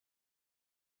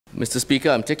Mr. Speaker,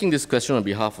 I'm taking this question on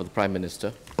behalf of the Prime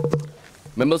Minister.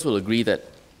 Members will agree that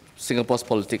Singapore's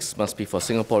politics must be for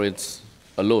Singaporeans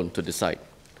alone to decide.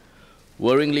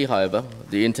 Worryingly, however,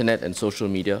 the internet and social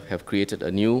media have created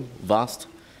a new, vast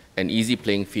and easy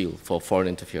playing field for foreign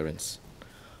interference.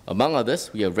 Among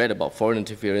others, we have read about foreign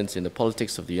interference in the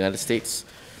politics of the United States,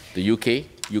 the UK,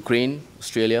 Ukraine,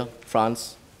 Australia,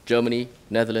 France, Germany,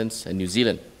 Netherlands, and New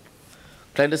Zealand.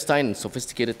 Clandestine and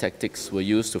sophisticated tactics were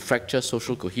used to fracture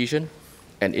social cohesion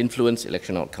and influence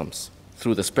election outcomes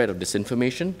through the spread of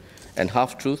disinformation and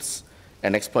half-truths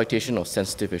and exploitation of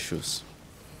sensitive issues.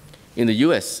 In the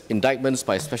US, indictments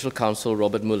by Special Counsel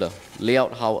Robert Mueller lay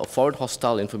out how a foreign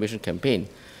hostile information campaign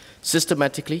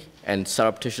systematically and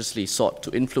surreptitiously sought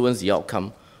to influence the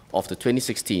outcome of the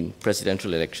 2016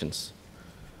 presidential elections.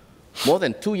 More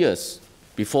than 2 years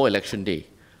before Election Day,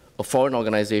 a foreign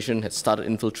organization had started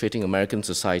infiltrating American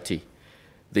society.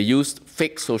 They used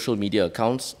fake social media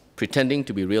accounts, pretending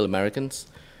to be real Americans,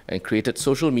 and created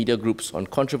social media groups on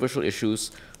controversial issues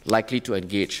likely to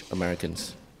engage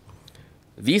Americans.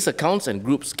 These accounts and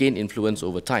groups gained influence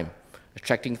over time,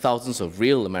 attracting thousands of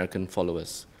real American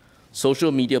followers.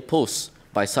 Social media posts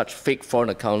by such fake foreign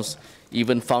accounts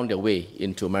even found their way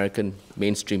into American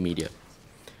mainstream media.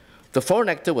 The foreign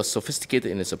actor was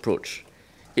sophisticated in its approach.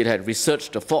 It had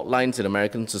researched the fault lines in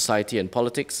American society and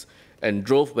politics and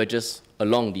drove wedges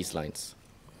along these lines.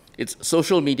 Its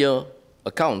social media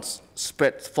accounts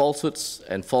spread falsehoods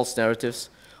and false narratives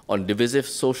on divisive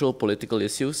social political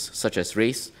issues such as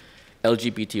race,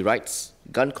 LGBT rights,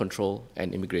 gun control,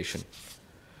 and immigration.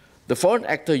 The foreign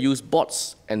actor used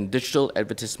bots and digital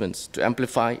advertisements to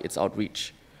amplify its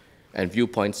outreach and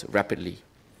viewpoints rapidly,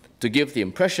 to give the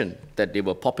impression that they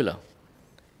were popular.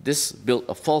 This built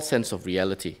a false sense of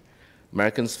reality.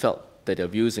 Americans felt that their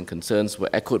views and concerns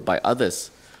were echoed by others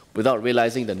without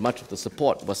realizing that much of the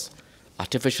support was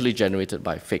artificially generated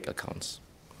by fake accounts.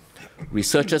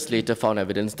 Researchers later found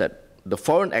evidence that the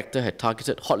foreign actor had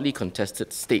targeted hotly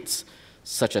contested states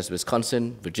such as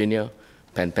Wisconsin, Virginia,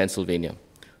 and Pennsylvania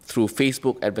through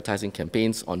Facebook advertising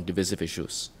campaigns on divisive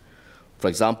issues. For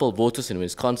example, voters in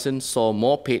Wisconsin saw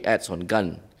more paid ads on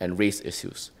gun and race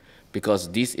issues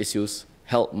because these issues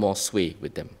held more sway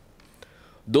with them.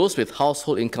 Those with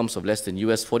household incomes of less than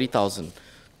US $40,000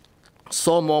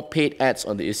 saw more paid ads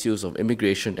on the issues of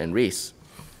immigration and race.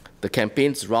 The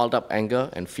campaigns riled up anger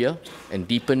and fear and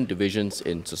deepened divisions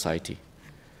in society.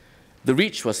 The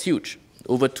reach was huge.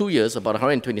 Over 2 years, about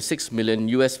 126 million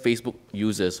US Facebook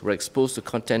users were exposed to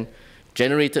content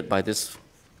generated by this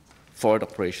foreign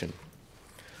operation.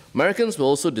 Americans were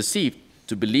also deceived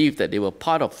to believe that they were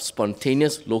part of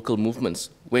spontaneous local movements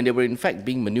when they were in fact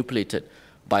being manipulated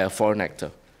by a foreign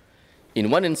actor. In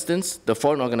one instance, the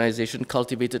foreign organization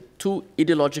cultivated two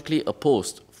ideologically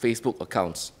opposed Facebook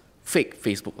accounts, fake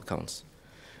Facebook accounts,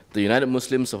 the United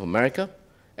Muslims of America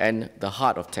and the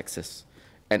Heart of Texas,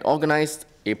 and organized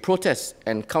a protest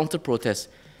and counter-protest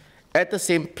at the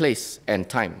same place and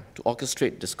time to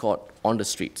orchestrate discord on the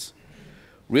streets.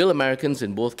 Real Americans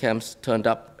in both camps turned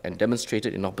up and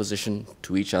demonstrated in opposition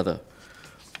to each other.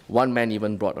 One man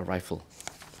even brought a rifle.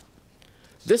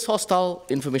 This hostile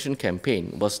information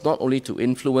campaign was not only to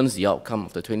influence the outcome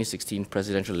of the 2016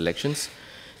 presidential elections,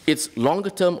 its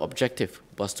longer-term objective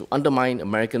was to undermine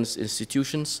Americans'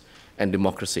 institutions and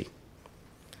democracy.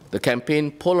 The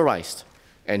campaign polarized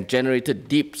and generated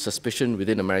deep suspicion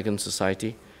within American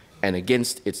society and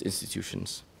against its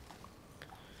institutions.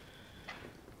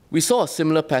 We saw a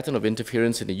similar pattern of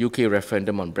interference in the UK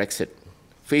referendum on Brexit.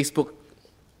 Facebook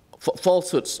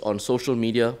falsehoods on social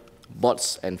media,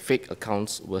 bots and fake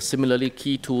accounts were similarly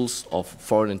key tools of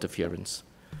foreign interference.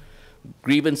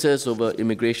 Grievances over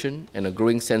immigration and a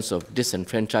growing sense of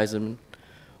disenfranchisement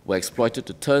were exploited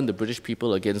to turn the British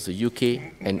people against the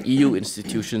UK and EU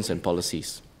institutions and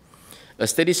policies. A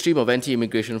steady stream of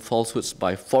anti-immigration falsehoods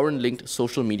by foreign-linked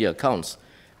social media accounts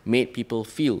made people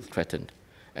feel threatened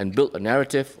and built a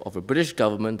narrative of a British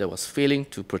government that was failing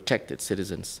to protect its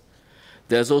citizens.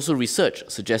 There is also research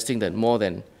suggesting that more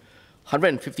than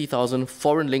 150,000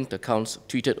 foreign-linked accounts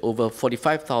tweeted over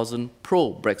 45,000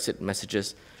 pro-Brexit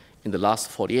messages in the last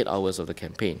 48 hours of the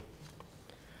campaign.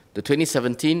 The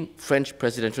 2017 French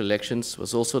presidential elections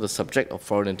was also the subject of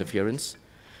foreign interference.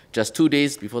 Just 2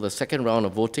 days before the second round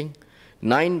of voting,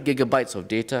 9 gigabytes of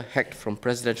data hacked from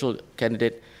presidential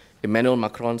candidate Emmanuel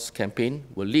Macron's campaign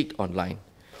were leaked online.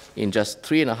 In just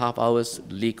 3.5 hours,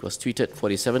 the leak was tweeted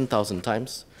 47,000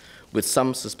 times, with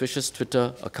some suspicious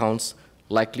Twitter accounts,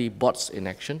 likely bots in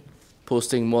action,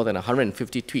 posting more than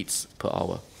 150 tweets per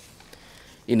hour.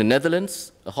 In the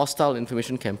Netherlands, a hostile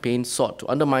information campaign sought to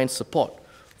undermine support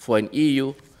for an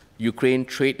EU Ukraine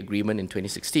trade agreement in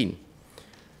 2016.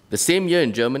 The same year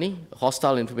in Germany, a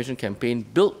hostile information campaign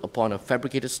built upon a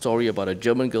fabricated story about a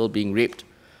German girl being raped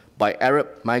by Arab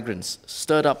migrants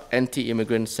stirred up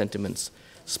anti-immigrant sentiments,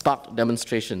 sparked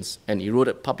demonstrations, and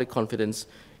eroded public confidence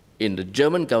in the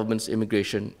German government's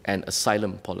immigration and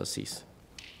asylum policies.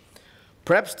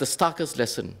 Perhaps the starkest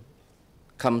lesson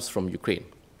comes from Ukraine.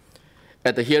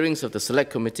 At the hearings of the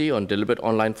Select Committee on Deliberate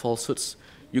Online Falsehoods,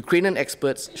 Ukrainian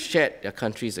experts shared their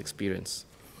country's experience.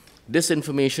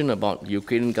 Disinformation about the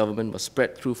Ukrainian government was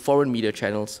spread through foreign media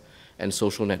channels and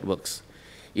social networks.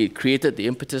 It created the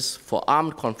impetus for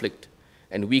armed conflict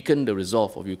and weakened the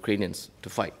resolve of Ukrainians to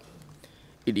fight.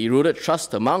 It eroded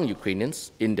trust among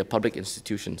Ukrainians in their public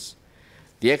institutions.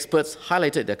 The experts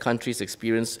highlighted their country's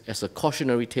experience as a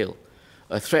cautionary tale,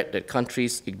 a threat that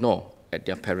countries ignore at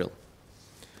their peril.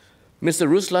 Mr.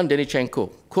 Ruslan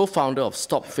Denichenko, co-founder of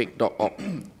StopFake.org,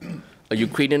 a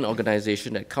Ukrainian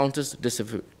organization that counters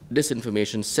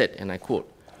disinformation, said, and I quote,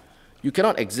 "You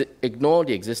cannot ignore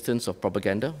the existence of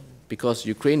propaganda because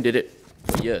Ukraine did it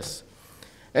for years.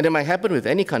 And it might happen with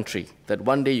any country that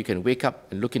one day you can wake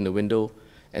up and look in the window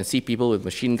and see people with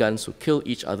machine guns who kill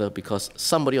each other because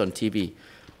somebody on TV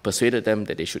persuaded them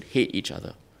that they should hate each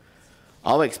other.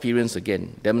 Our experience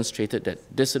again demonstrated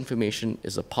that disinformation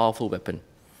is a powerful weapon,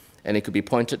 and it could be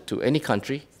pointed to any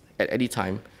country at any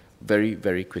time very,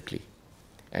 very quickly."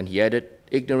 And he added,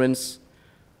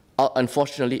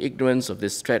 unfortunately, ignorance of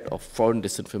this threat of foreign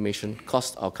disinformation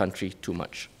cost our country too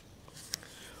much.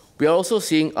 We are also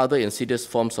seeing other insidious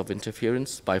forms of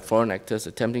interference by foreign actors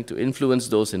attempting to influence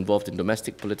those involved in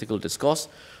domestic political discourse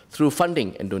through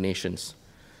funding and donations.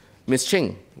 Ms.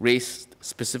 Cheng raised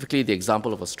specifically the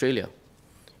example of Australia.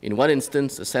 In one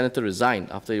instance, a senator resigned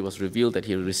after it was revealed that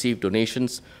he received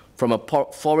donations from a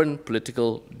foreign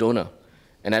political donor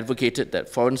and advocated that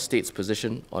foreign state's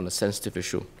position on a sensitive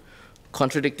issue,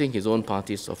 contradicting his own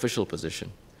party's official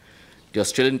position. The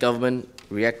Australian government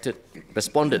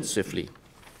responded swiftly.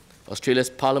 Australia's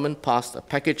parliament passed a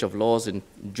package of laws in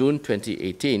June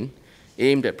 2018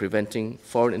 aimed at preventing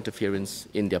foreign interference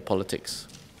in their politics.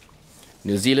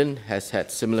 New Zealand has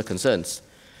had similar concerns.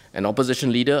 An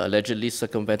opposition leader allegedly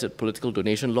circumvented political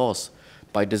donation laws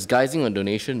by disguising a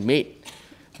donation made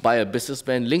by a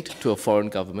businessman linked to a foreign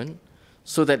government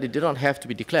so that it did not have to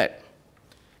be declared.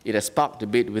 It has sparked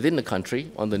debate within the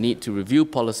country on the need to review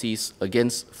policies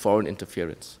against foreign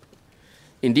interference.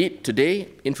 Indeed, today,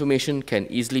 information can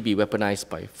easily be weaponized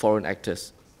by foreign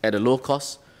actors at a low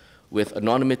cost with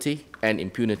anonymity and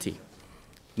impunity.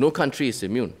 No country is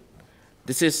immune.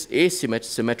 This is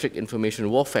asymmetric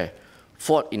information warfare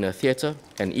fought in a theater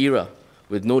and era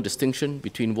with no distinction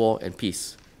between war and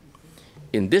peace.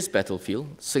 In this battlefield,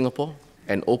 Singapore,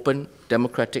 an open,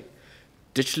 democratic,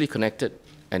 digitally connected,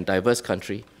 and diverse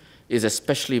country, is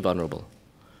especially vulnerable.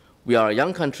 We are a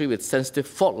young country with sensitive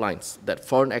fault lines that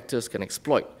foreign actors can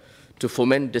exploit to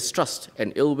foment distrust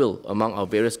and ill will among our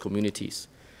various communities.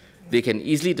 They can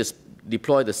easily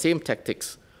deploy the same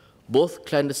tactics, both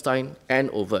clandestine and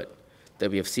overt,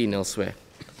 that we have seen elsewhere,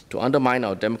 to undermine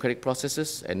our democratic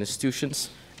processes and institutions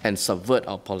and subvert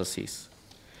our policies.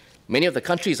 Many of the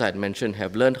countries I had mentioned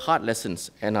have learned hard lessons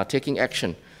and are taking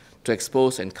action to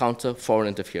expose and counter foreign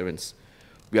interference.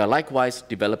 We are likewise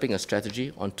developing a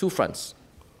strategy on two fronts.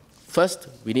 First,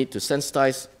 we need to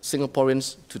sensitize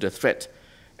Singaporeans to the threat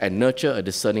and nurture a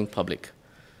discerning public.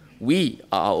 We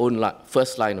are our own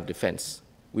first line of defense.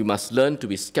 We must learn to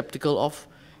be skeptical of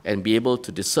and be able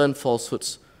to discern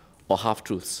falsehoods or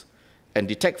half-truths and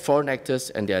detect foreign actors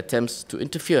and their attempts to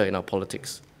interfere in our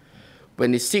politics.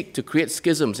 When they seek to create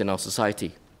schisms in our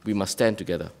society, we must stand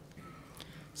together.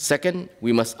 Second,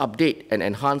 we must update and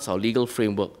enhance our legal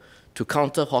framework to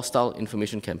counter hostile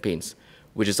information campaigns,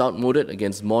 which is outmoded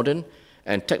against modern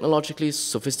and technologically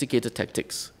sophisticated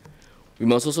tactics. We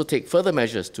must also take further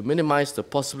measures to minimize the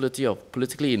possibility of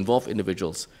politically involved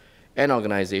individuals and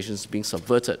organizations being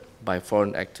subverted by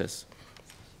foreign actors.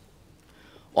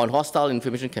 On hostile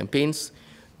information campaigns,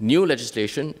 new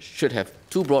legislation should have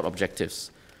two broad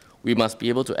objectives. We must be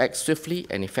able to act swiftly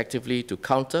and effectively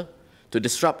to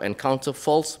disrupt and counter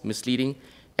false, misleading,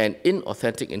 and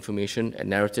inauthentic information and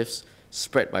narratives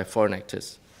spread by foreign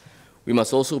actors. We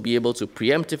must also be able to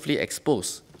preemptively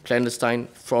expose clandestine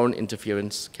foreign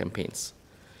interference campaigns.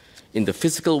 In the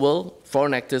physical world,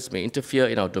 foreign actors may interfere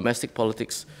in our domestic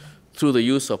politics through the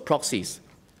use of proxies,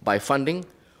 by funding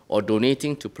or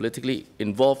donating to politically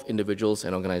involved individuals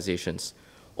and organizations,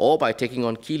 or by taking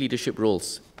on key leadership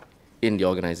roles in the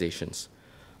organizations.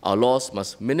 Our laws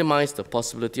must minimize the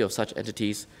possibility of such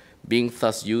entities being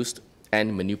thus used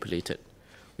and manipulated.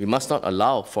 We must not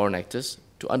allow foreign actors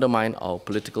to undermine our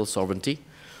political sovereignty,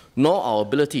 nor our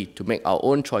ability to make our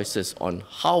own choices on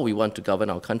how we want to govern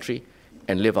our country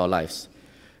and live our lives.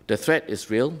 The threat is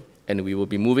real, and we will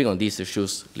be moving on these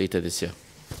issues later this year.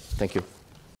 Thank you.